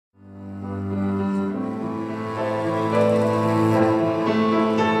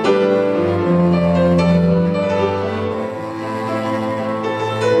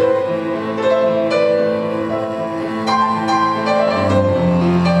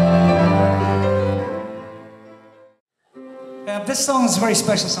This song is a very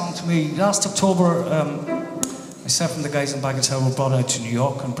special song to me. Last October, myself and the guys in Bagatelle were brought out to New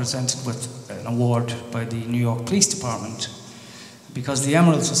York and presented with an award by the New York Police Department because the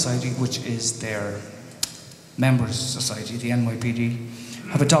Emerald Society, which is their members' society, the NYPD,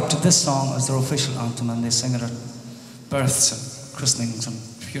 have adopted this song as their official anthem, and they sing it at births and christenings and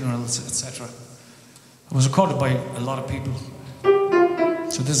funerals, etc. It was recorded by a lot of people.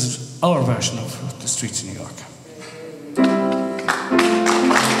 So this is our version of The Streets of New York.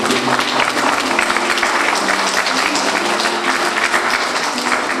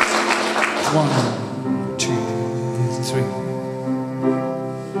 One, two, three.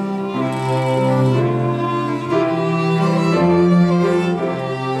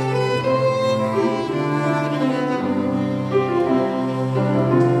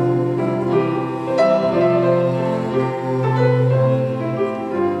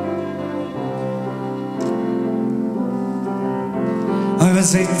 I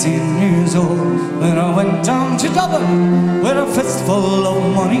was 18 years old when I went down to Dublin with a fistful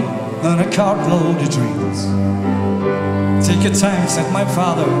of money and a cartload of dreams. Take your time, said my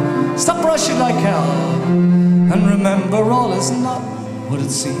father, stop rushing like hell, and remember all is not what it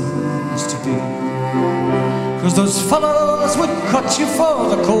seems to be. Cause those fellows would cut you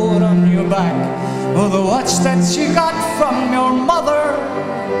for the coat on your back, or the watch that you got from your mother.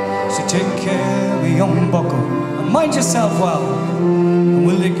 So take care of your young bucko and mind yourself well, and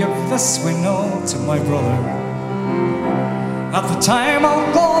will you give this we know to my brother? At the time,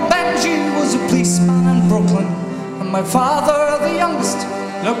 Uncle Benji was a policeman in Brooklyn, and my father, the youngest,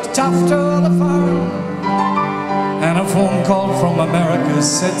 looked after the farm. And a phone call from America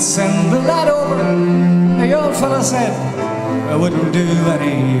said, send the lad over. The old fella said, I wouldn't do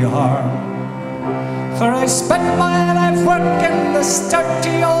any harm. For I spent my life working this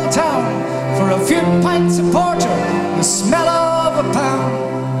dirty old town for a few pints of porter, the smell of a pound.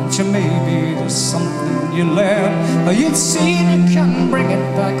 And maybe there's something you learn, or you'd see you can bring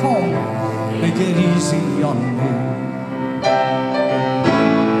it back home, make it easy on me.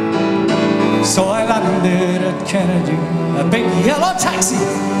 So I landed at Kennedy, a big yellow taxi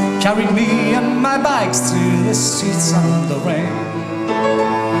carried me and my bags through the streets and the rain.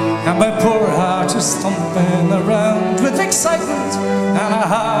 And my poor heart was thumping around with excitement, and I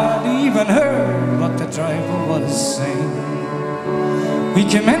hardly even heard what the driver was saying. We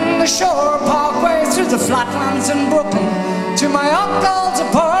came in the Shore Parkway through the flatlands in Brooklyn to my uncle's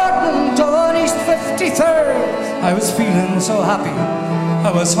apartment on East 53rd. I was feeling so happy,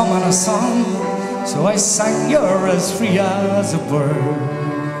 I was humming a song, so I sang You're as free as a bird.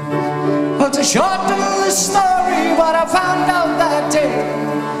 Well, to shorten the story, what I found out that day,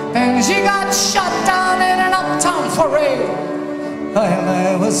 and she got shot down in an uptown foray. While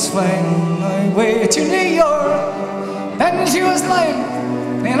I was flying my way to New York, and she was lying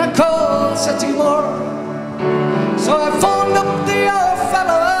in a cold city morgue. So I phoned up the old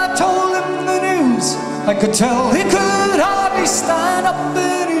fella, I told him the news. I could tell he could hardly stand up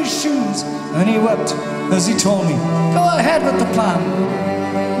in his shoes, and he wept as he told me, go ahead with the plan,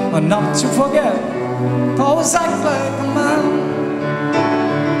 and not to forget, always act like a man.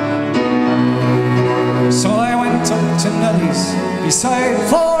 So I went up to Nellie's beside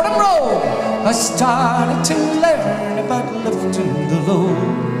Fordham Road. I started to learn about lifting the load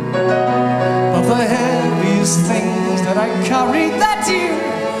of the heaviest things that I carried that year,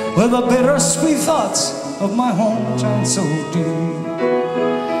 with the bittersweet thoughts of my hometown so dear.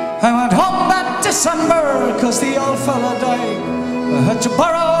 I went home that December, cause the old fella died. I had to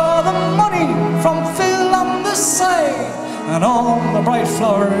borrow the money from Phil on the side, and all the bright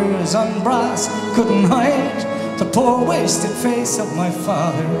flowers and brass couldn't hide the poor wasted face of my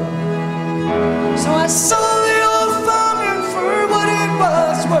father. So I sold the old farm for what it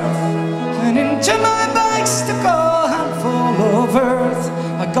was worth, and into my bag stuck a handful of earth.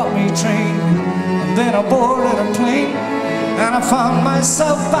 I got me train, and then I boarded a plane, and I found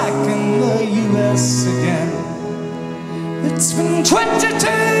myself back in the US again. It's been 22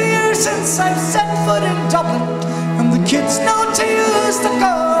 years since I've set foot in Dublin, and the kids know to use the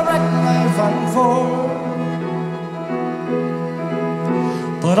correct knife and fork.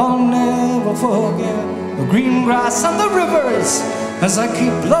 But I'll never forget the green grass and the rivers as I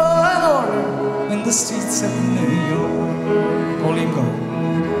keep law and order in the streets of New York. Olingo.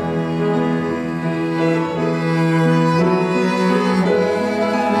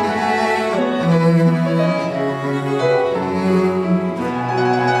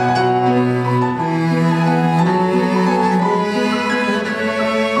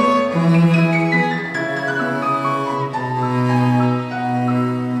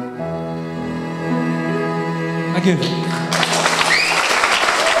 Thank you.